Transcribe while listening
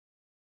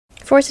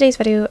For today's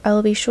video, I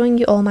will be showing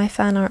you all my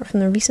fan art from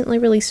the recently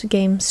released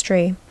game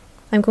Stray.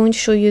 I'm going to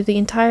show you the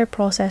entire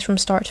process from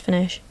start to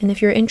finish, and if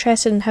you're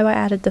interested in how I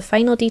added the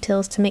final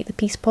details to make the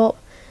piece pop,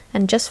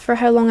 and just for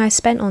how long I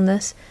spent on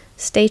this,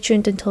 stay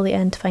tuned until the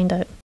end to find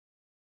out.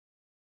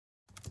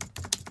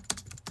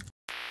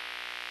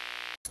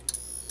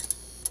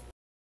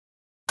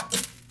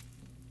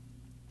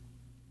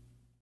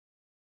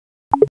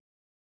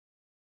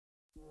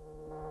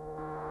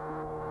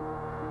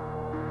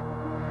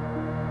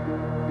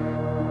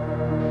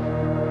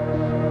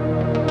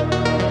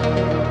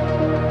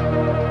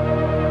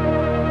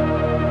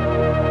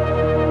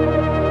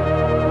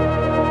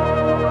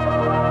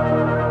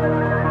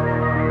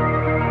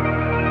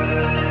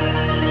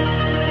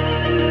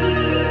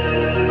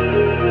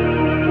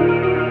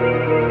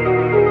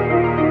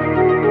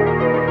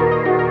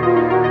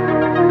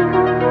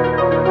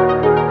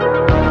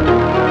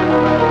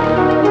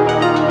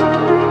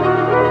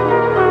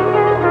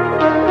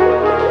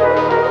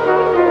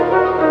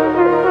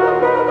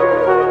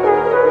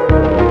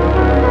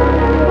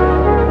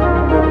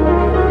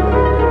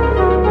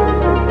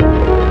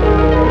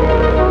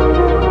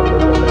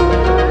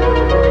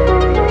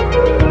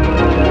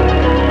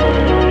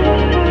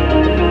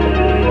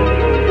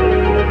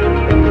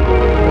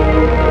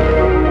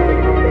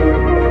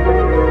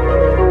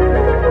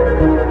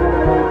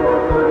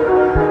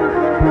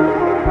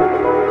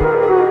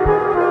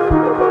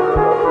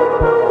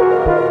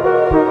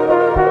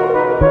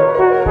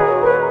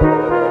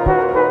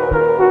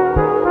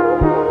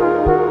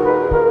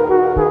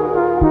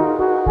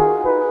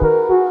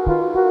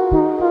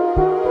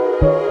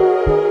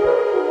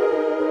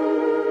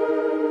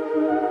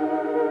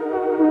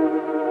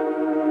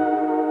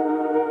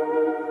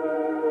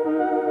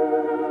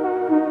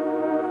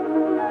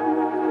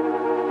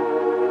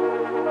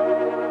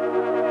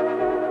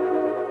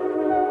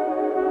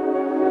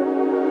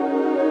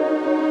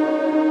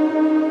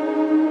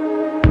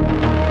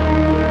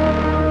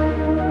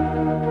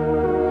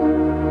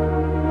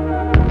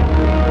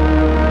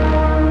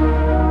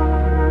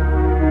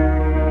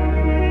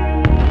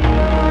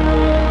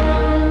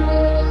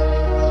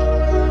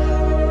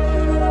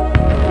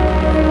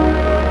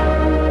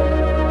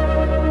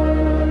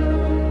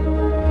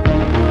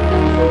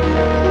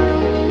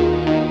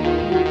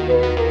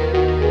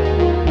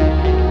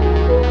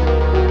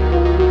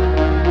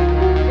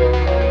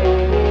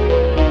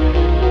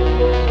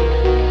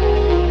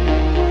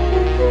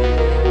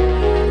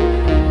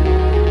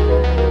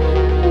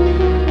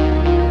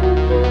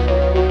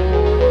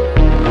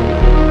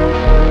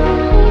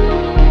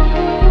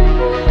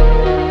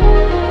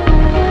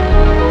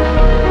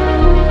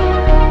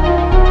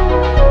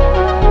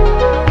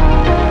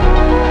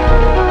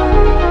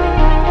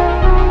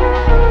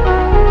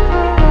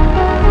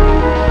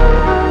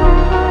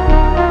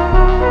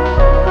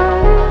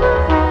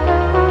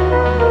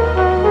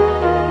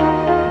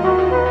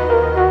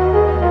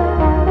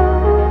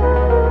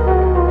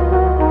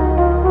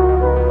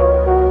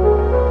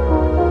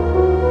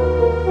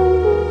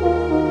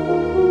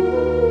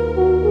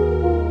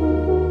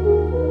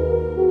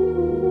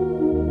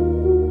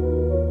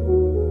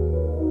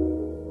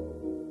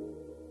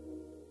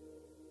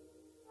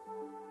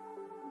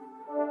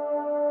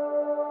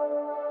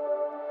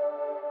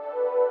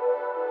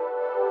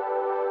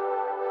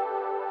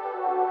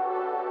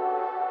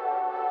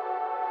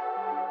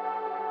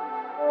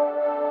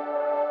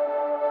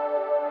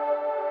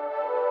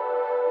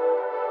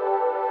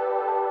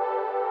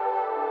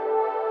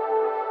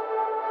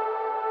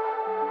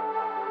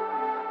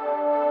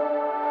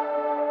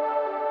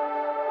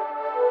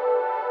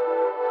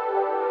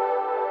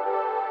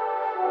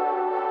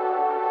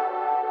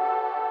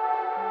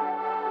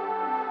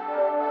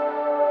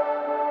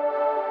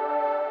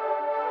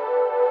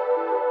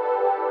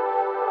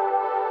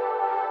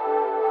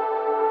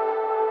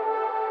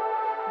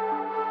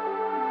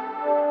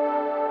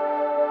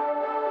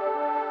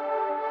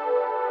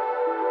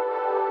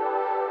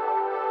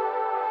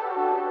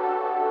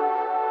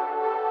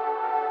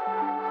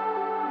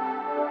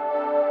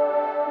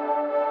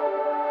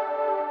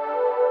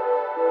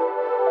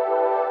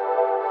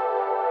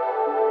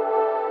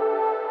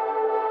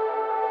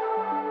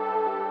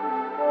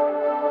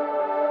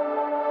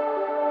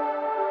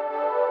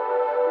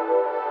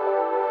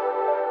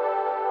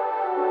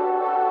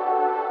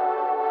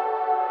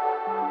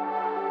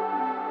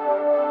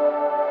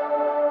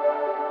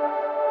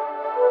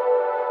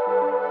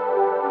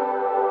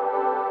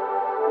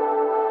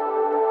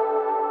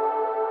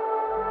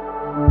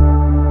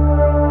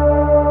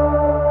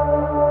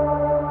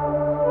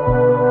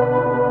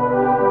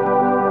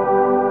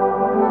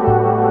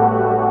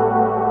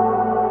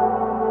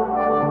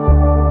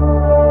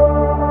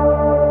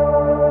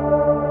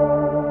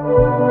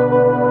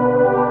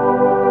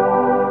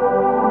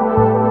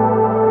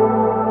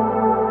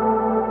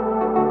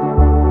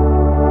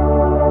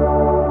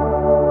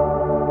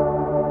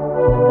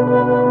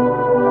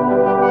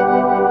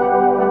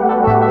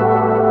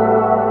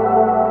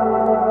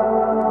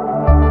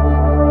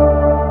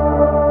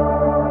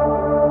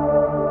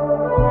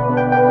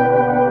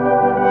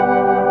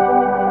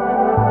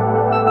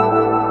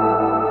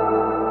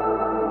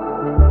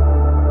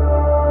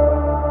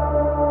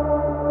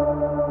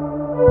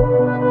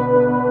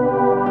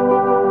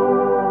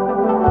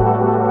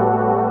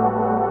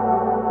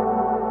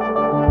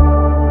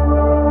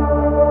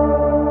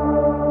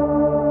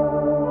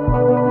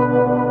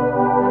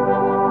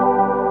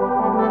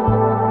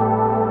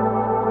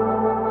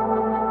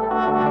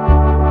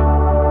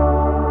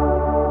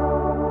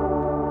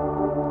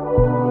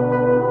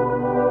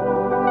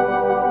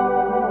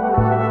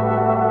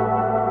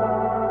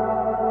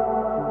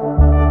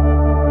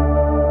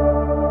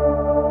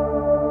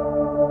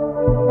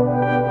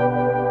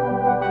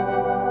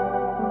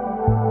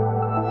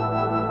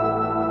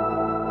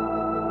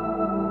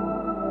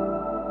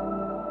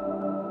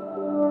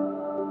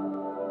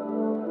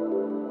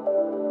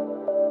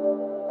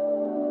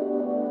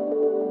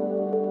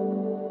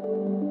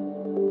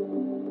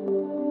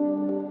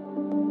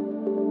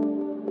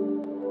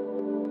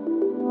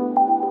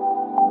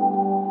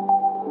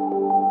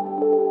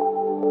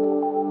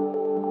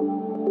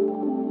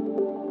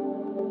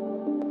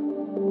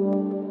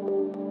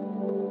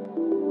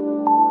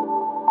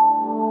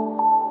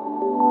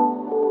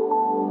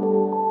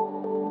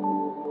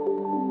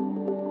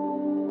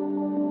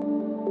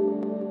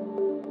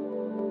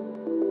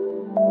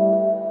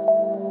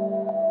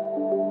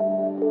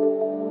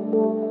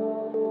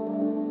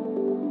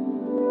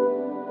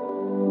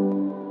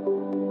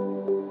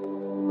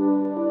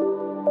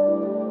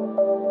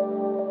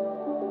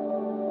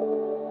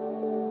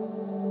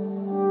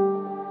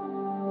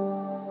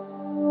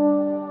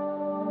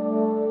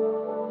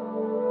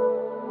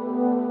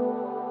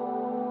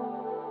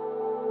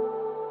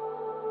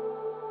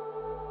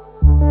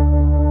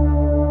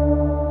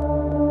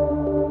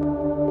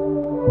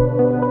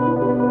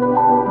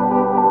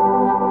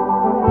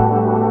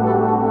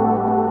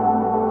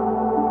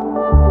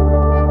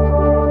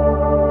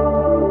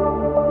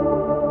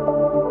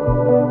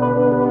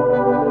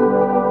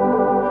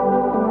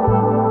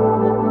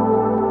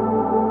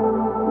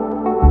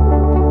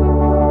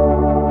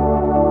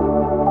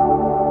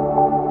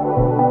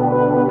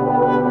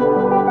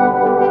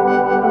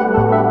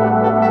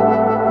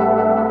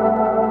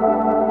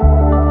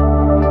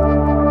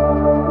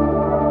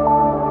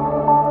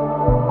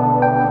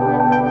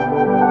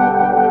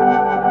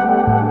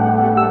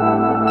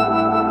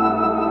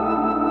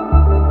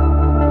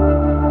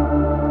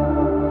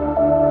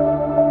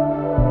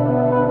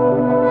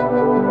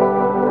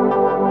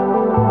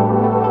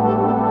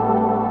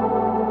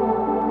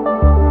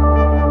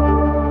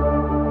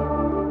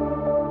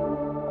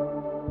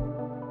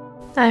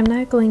 I'm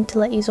now going to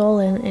let you all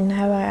in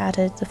how I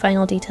added the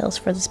final details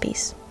for this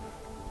piece.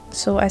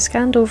 So I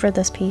scanned over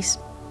this piece,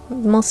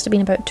 must have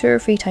been about 2 or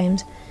 3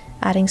 times,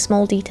 adding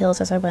small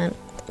details as I went.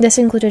 This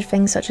included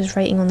things such as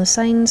writing on the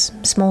signs,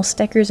 small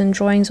stickers and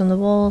drawings on the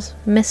walls,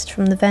 mist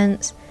from the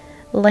vents,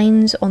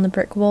 lines on the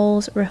brick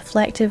walls,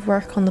 reflective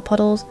work on the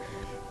puddles,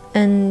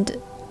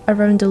 and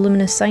around the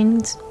luminous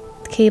signs,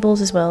 cables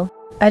as well.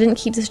 I didn't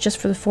keep this just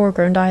for the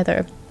foreground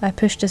either. I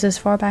pushed this as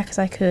far back as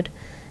I could,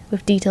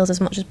 with details as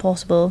much as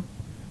possible.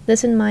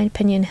 This, in my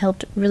opinion,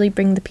 helped really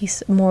bring the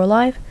piece more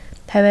alive.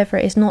 However,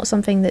 it's not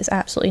something that's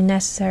absolutely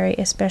necessary,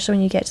 especially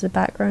when you get to the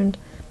background.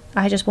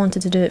 I just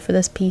wanted to do it for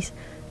this piece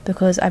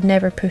because I've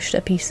never pushed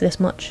a piece this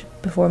much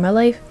before in my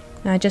life,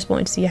 and I just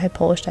wanted to see how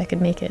polished I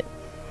could make it.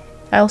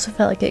 I also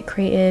felt like it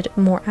created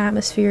more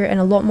atmosphere and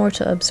a lot more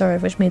to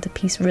observe, which made the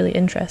piece really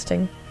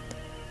interesting.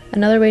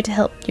 Another way to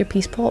help your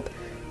piece pop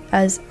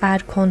is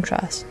add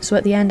contrast. So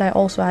at the end I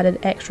also added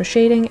extra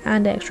shading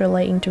and extra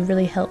lighting to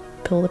really help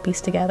pull the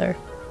piece together.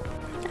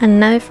 And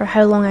now for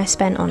how long I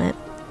spent on it.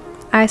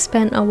 I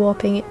spent a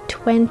whopping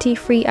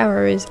 23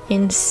 hours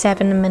in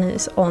 7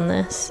 minutes on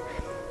this.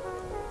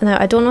 Now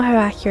I don't know how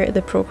accurate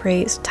the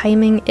Procreate's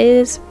timing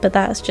is, but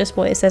that's just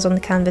what it says on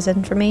the canvas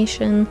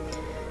information.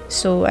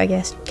 So I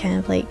guess kind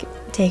of like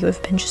take it with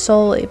a pinch of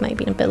salt. It might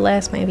be a bit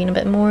less, might have been a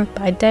bit more,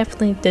 but I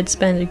definitely did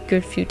spend a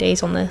good few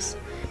days on this.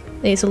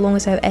 It's the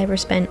longest I've ever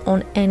spent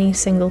on any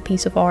single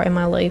piece of art in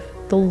my life,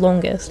 the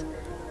longest.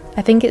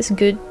 I think it's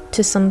good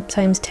to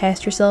sometimes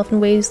test yourself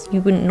in ways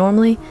you wouldn't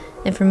normally,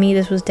 and for me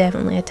this was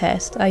definitely a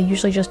test. I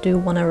usually just do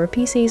 1 hour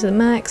pieces at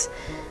max,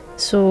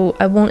 so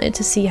I wanted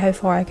to see how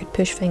far I could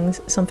push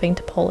something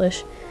to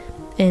polish,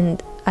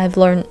 and I've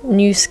learned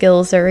new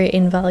skills that are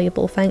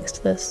invaluable thanks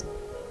to this.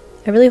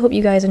 I really hope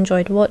you guys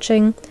enjoyed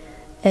watching.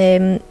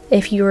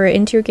 If you were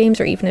into your games,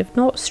 or even if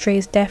not, Stray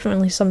is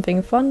definitely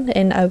something fun,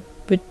 and I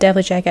would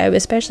definitely check it out,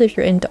 especially if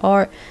you're into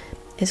art.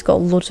 It's got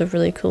loads of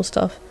really cool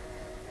stuff.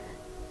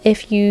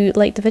 If you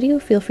liked the video,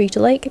 feel free to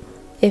like.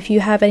 If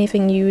you have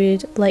anything you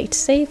would like to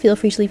say, feel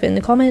free to leave it in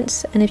the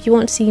comments, and if you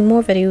want to see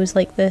more videos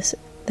like this,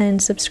 then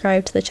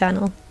subscribe to the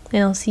channel,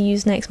 and I'll see you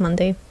next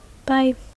Monday. Bye!